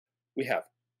we have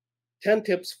 10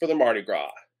 tips for the Mardi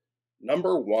Gras.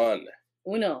 Number 1,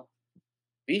 Uno.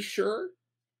 be sure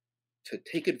to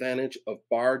take advantage of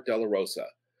Bar de la Rosa.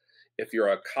 If you're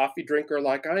a coffee drinker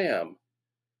like I am,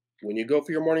 when you go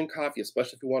for your morning coffee,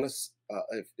 especially if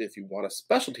you want a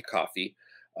specialty coffee,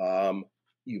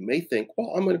 you may think,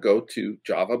 well, I'm going to go to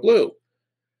Java Blue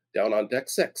down on deck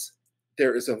 6.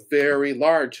 There is a very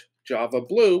large Java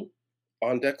Blue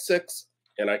on deck 6,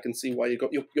 and I can see why you go.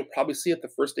 You'll probably see it the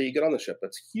first day you get on the ship.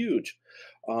 It's huge.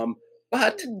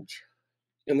 But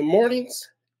in the mornings,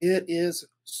 it is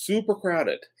super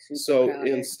crowded.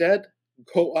 Instead,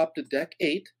 go up to deck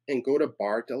 8 and go to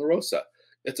Bar de la Rosa.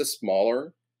 It's a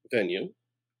smaller venue,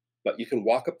 but you can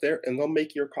walk up there and they'll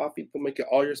make your coffee. They'll make you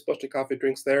all your specialty coffee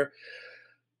drinks there.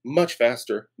 Much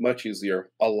faster, much easier,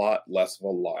 a lot less of a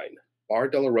line. Bar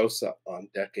de la Rosa on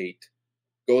deck 8.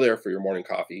 Go there for your morning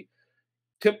coffee.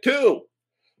 Tip 2,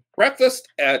 breakfast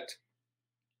at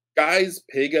Guy's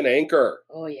Pig and Anchor.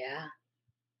 Oh, yeah.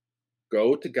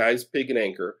 Go to Guy's Pig and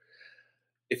Anchor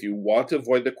if you want to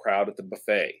avoid the crowd at the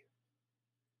buffet.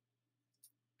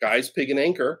 Guy's Pig and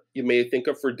Anchor, you may think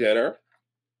of for dinner.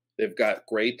 They've got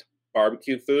great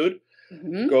barbecue food.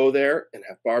 Mm-hmm. Go there and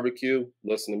have barbecue,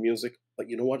 listen to music. But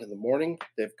you know what? In the morning,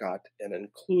 they've got an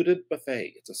included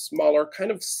buffet. It's a smaller,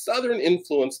 kind of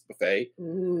Southern-influenced buffet.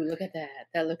 Ooh, look at that.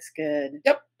 That looks good.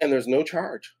 Yep, and there's no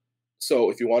charge. So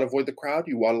if you want to avoid the crowd,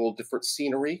 you want a little different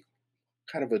scenery,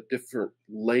 kind of a different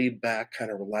laid-back,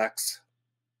 kind of relaxed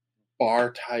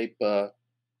bar-type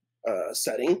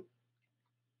setting,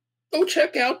 go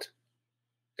check out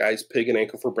Guy's Pig and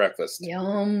Anchor for breakfast.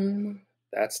 Yum.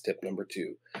 That's tip number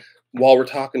 2. While we're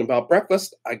talking about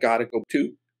breakfast, I gotta go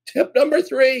to tip number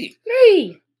 3.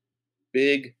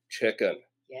 Big chicken.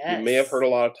 Yes. You may have heard a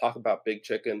lot of talk about big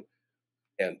chicken.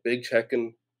 And big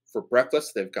chicken for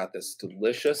breakfast, they've got this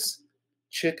delicious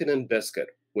chicken and biscuit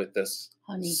with this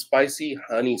spicy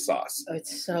honey sauce. Oh,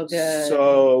 it's so good.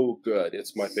 So good.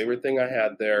 It's my favorite thing I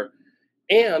had there.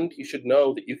 And you should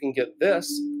know that you can get this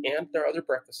and their other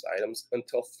breakfast items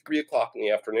until 3 o'clock in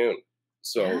the afternoon.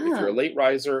 So if you're a late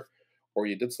riser, or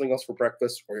you did something else for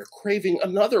breakfast, or you're craving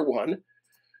another one,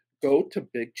 go to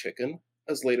Big Chicken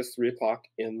as late as 3 o'clock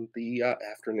in the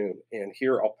afternoon. And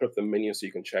here, I'll put up the menu so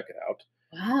you can check it out.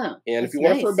 Wow. And if you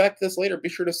want to refer back to this later, be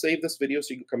sure to save this video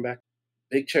so you can come back.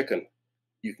 Big Chicken.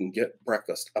 You can get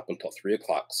breakfast up until 3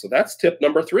 o'clock. So that's tip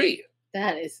number 3.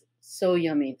 That is so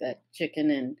yummy, that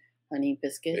chicken and honey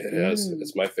biscuit. It is.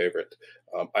 It's my favorite.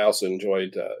 I also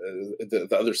enjoyed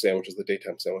the other sandwiches, the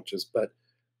daytime sandwiches. But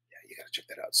yeah, you got to check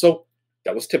that out. So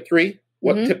that was tip 3.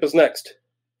 What tip is next?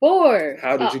 4.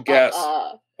 How did you guess?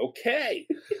 Okay.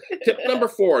 Tip number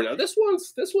 4. Now this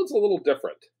one's a little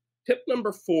different. Tip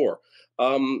number 4.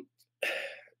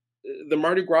 The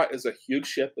Mardi Gras is a huge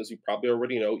ship, as you probably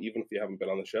already know, even if you haven't been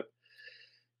on the ship.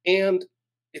 And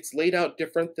it's laid out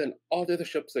different than all the other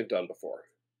ships they've done before.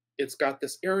 It's got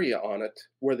this area on it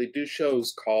where they do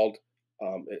shows called,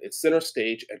 it's Center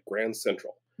Stage at Grand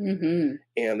Central. Mm-hmm.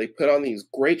 And they put on these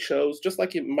great shows, just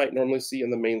like you might normally see in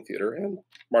the main theater. And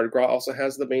Mardi Gras also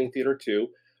has the main theater too.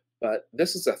 But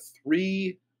this is a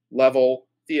 3-level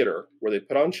theater where they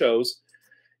put on shows.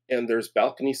 And there's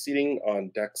balcony seating on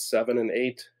decks 7 and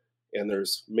 8. And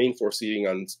there's main floor seating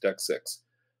on deck 6.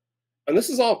 And this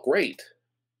is all great.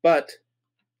 But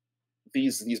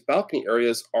these balcony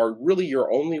areas are really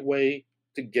your only way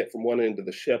to get from one end of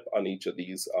the ship on each of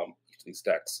these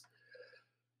decks.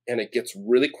 And it gets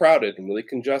really crowded and really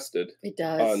congested. It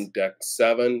does. On deck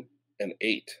 7 and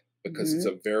 8 because it's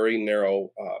a very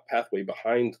narrow pathway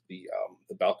behind the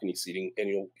balcony seating, and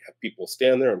you'll have people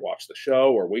stand there and watch the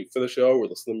show or wait for the show or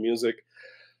listen to music.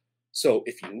 So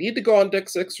if you need to go on deck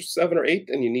 6 or 7 or 8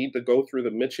 and you need to go through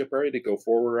the midship area to go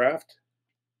forward or aft,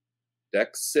 deck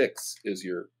 6 is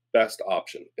your best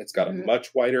option. It's got a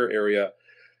much wider area.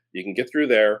 You can get through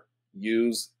there.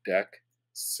 Use deck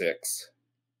 6.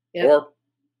 Yep. Or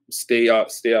stay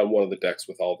on one of the decks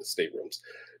with all the staterooms,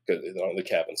 on the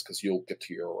cabins, because you'll get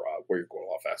to your where you're going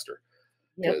a lot faster.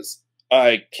 Because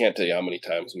I can't tell you how many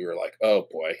times we were like, oh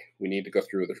boy, we need to go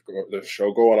through the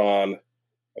show going on.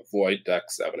 Avoid deck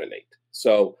 7 and 8.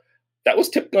 So that was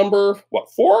tip number,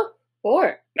 4?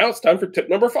 4. Now it's time for tip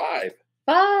number 5.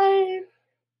 5.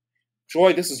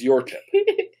 Joy, this is your tip.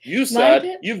 You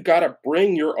said you've got to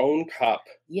bring your own cup.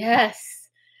 Yes.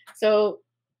 So,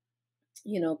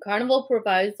 Carnival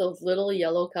provides those little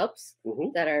yellow cups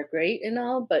that are great and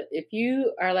all, but if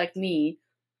you are like me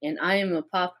and I am a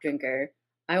pop drinker,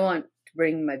 I want to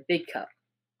bring my big cup.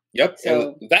 Yep,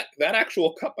 so, and that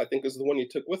actual cup, I think, is the one you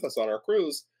took with us on our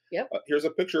cruise. Yep. Here's a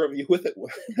picture of you with it.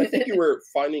 I think you were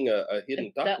finding a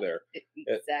hidden duck there.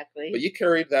 Exactly. But you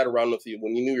carried that around with you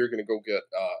when you knew you were going to go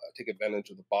take advantage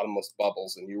of the bottomless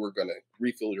bubbles and you were going to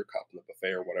refill your cup in the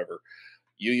buffet or whatever.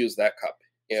 You use that cup.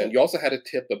 And you also had a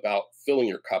tip about filling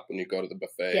your cup when you go to the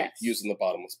buffet using the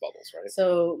bottomless bubbles, right?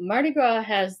 So Mardi Gras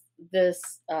has this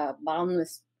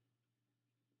bottomless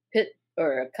pit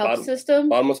or a cup system.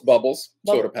 Bottomless bubbles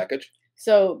soda package.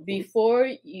 So before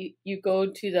you go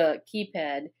to the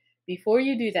keypad, before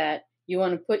you do that, you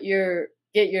want to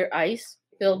get your ice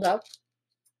filled up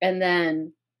and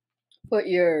then put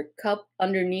your cup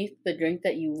underneath the drink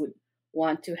that you would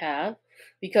want to have,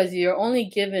 because you're only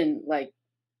given like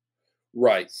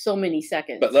so many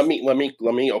seconds. But let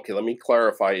me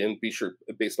clarify and be sure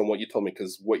based on what you told me,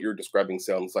 because what you're describing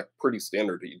sounds like pretty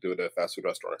standard that you do at a fast food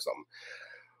restaurant or something.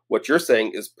 What you're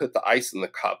saying is put the ice in the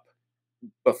cup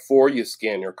before you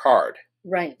scan your card.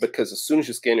 Right. Because as soon as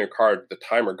you scan your card, the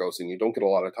timer goes and you don't get a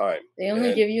lot of time. They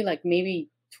only give you like maybe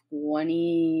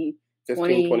 20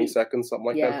 seconds, something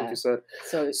like that, what you said.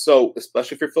 So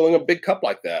especially if you're filling a big cup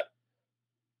like that,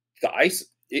 the ice,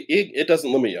 it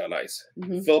doesn't limit you on ice.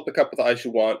 Fill up the cup with the ice you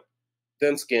want,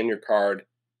 then scan your card,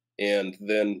 and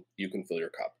then you can fill your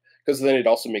cup. Because then it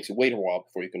also makes you wait a while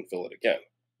before you can fill it again.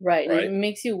 Right. It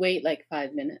makes you wait like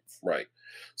 5 minutes. Right.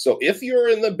 So if you're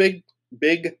in the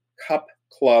big cup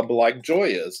club like Joy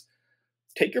is,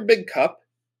 take your big cup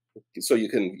so you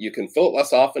can fill it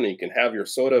less often and you can have your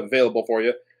soda available for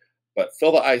you, but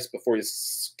fill the ice before you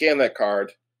scan that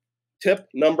card. Tip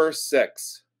number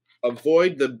 6,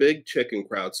 avoid the big chicken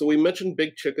crowd. So we mentioned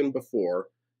Big Chicken before,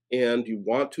 and you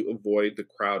want to avoid the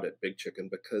crowd at Big Chicken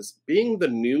because being the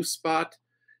new spot,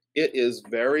 it is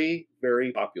very,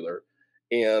 very popular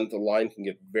and the line can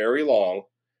get very long.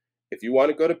 If you want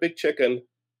to go to Big Chicken,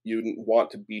 you want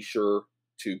to be sure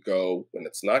to go when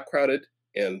it's not crowded,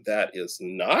 and that is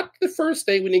not the first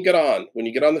day when you get on. When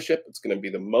you get on the ship, it's going to be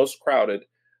the most crowded.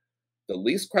 The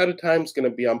least crowded time is going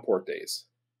to be on port days.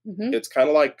 It's kind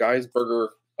of like Guy's Burger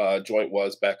joint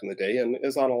was back in the day and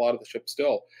is on a lot of the ships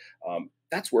still.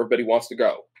 That's where everybody wants to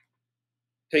go.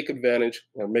 Take advantage,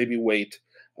 or maybe wait.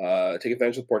 Take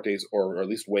advantage of the port days, or at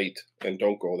least wait and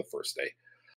don't go the first day.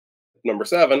 Number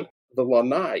 7, the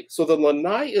lanai. So the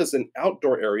lanai is an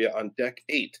outdoor area on deck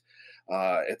 8.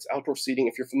 It's outdoor seating.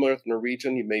 If you're familiar with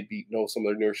Norwegian, you maybe know some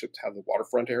of the newer ships have the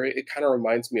waterfront area. It kind of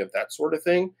reminds me of that sort of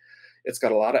thing. It's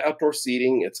got a lot of outdoor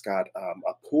seating. It's got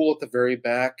a pool at the very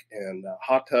back and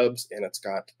hot tubs, and it's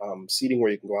got seating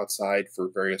where you can go outside for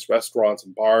various restaurants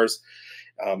and bars,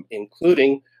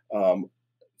 including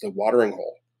the watering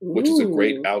hole, which is a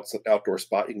great outdoor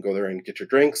spot. You can go there and get your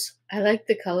drinks. I like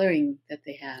the coloring that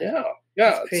they have.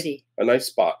 Yeah, it's pretty. A nice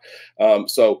spot.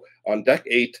 So on deck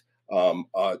 8,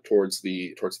 towards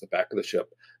the back of the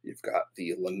ship, you've got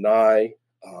the lanai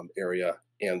area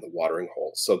and the watering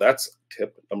hole. So that's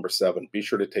tip number 7. Be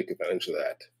sure to take advantage of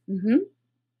that.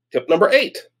 Tip number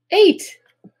 8.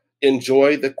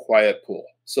 Enjoy the quiet pool.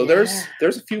 So there's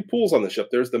a few pools on the ship.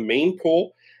 There's the main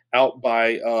pool out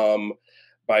by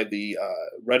the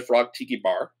Red Frog Tiki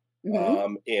Bar.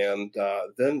 And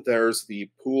then there's the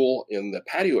pool in the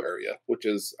patio area, which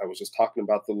is, I was just talking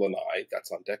about the lanai.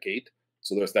 That's on deck 8.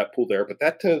 So there's that pool there, but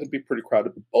that tended to be pretty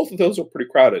crowded. Both of those are pretty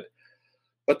crowded.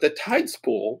 But the tides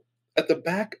pool at the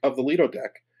back of the Lido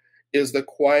deck is the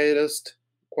quietest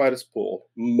pool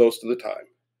most of the time.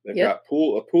 They've got a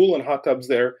pool and hot tubs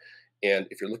there. And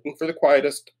if you're looking for the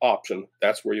quietest option,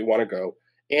 that's where you want to go.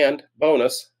 And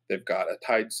bonus, they've got a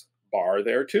tides bar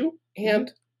there too.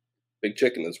 And Big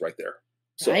Chicken is right there.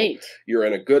 So you're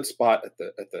in a good spot at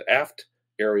the aft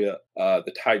area,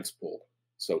 the tides pool.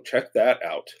 So check that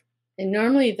out. And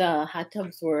normally the hot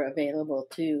tubs were available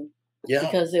too. Yeah.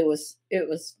 Because it was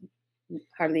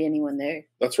hardly anyone there.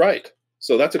 That's right.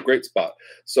 So that's a great spot.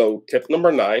 So tip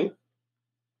number 9,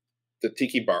 the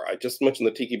Tiki Bar. I just mentioned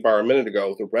the Tiki Bar a minute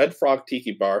ago. The Red Frog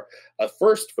Tiki Bar, a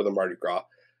first for the Mardi Gras,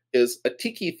 is a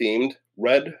tiki-themed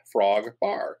Red Frog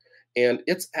bar. And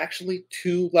it's actually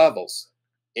 2 levels.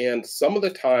 And some of the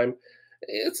time,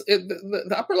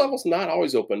 the upper level's not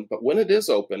always open, but when it is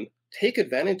open, take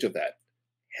advantage of that.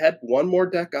 Head one more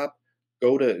deck up,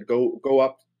 go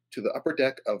up to the upper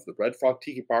deck of the Red Frog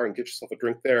Tiki Bar and get yourself a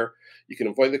drink there. You can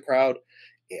avoid the crowd.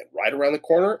 And right around the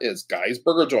corner is Guy's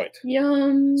Burger Joint.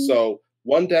 Yum. So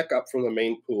one deck up from the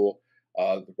main pool,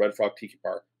 the Red Frog Tiki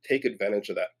Bar. Take advantage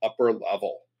of that upper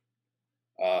level.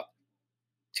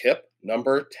 Tip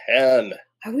number 10.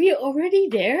 Are we already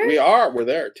there? We are. We're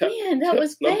there. Man, that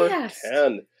was number fast.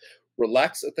 10.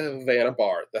 Relax at the Havana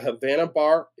Bar. The Havana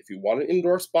Bar, if you want an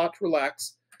indoor spot to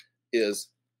relax, is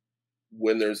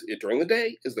when during the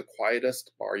day is the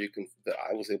quietest bar that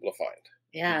I was able to find.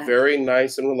 Yeah. Very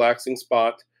nice and relaxing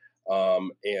spot.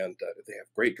 And they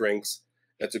have great drinks.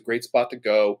 That's a great spot to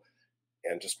go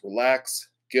and just relax,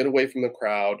 get away from the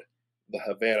crowd. The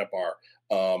Havana Bar.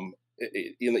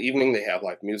 In the evening, they have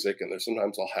live music, and there's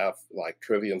sometimes I'll have like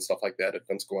trivia and stuff like that,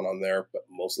 events going on there. But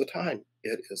most of the time,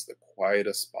 it is the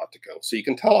quietest spot to go. So you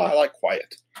can tell I like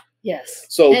quiet. Yes.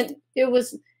 So and it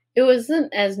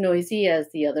wasn't as noisy as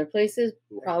the other places,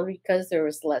 probably because there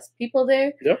was less people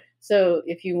there. Yep. So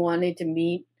if you wanted to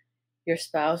meet your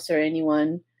spouse or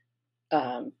anyone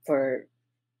for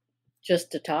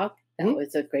just to talk, that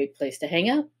was a great place to hang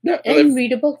out. Yeah, and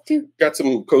read a book too. Got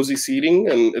some cozy seating,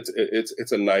 and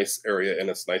it's a nice area, and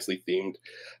it's nicely themed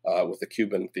with a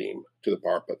Cuban theme to the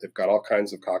bar. But they've got all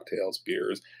kinds of cocktails,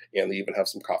 beers, and they even have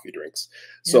some coffee drinks.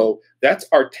 Yeah. So that's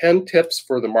our 10 tips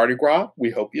for the Mardi Gras.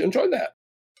 We hope you enjoyed that.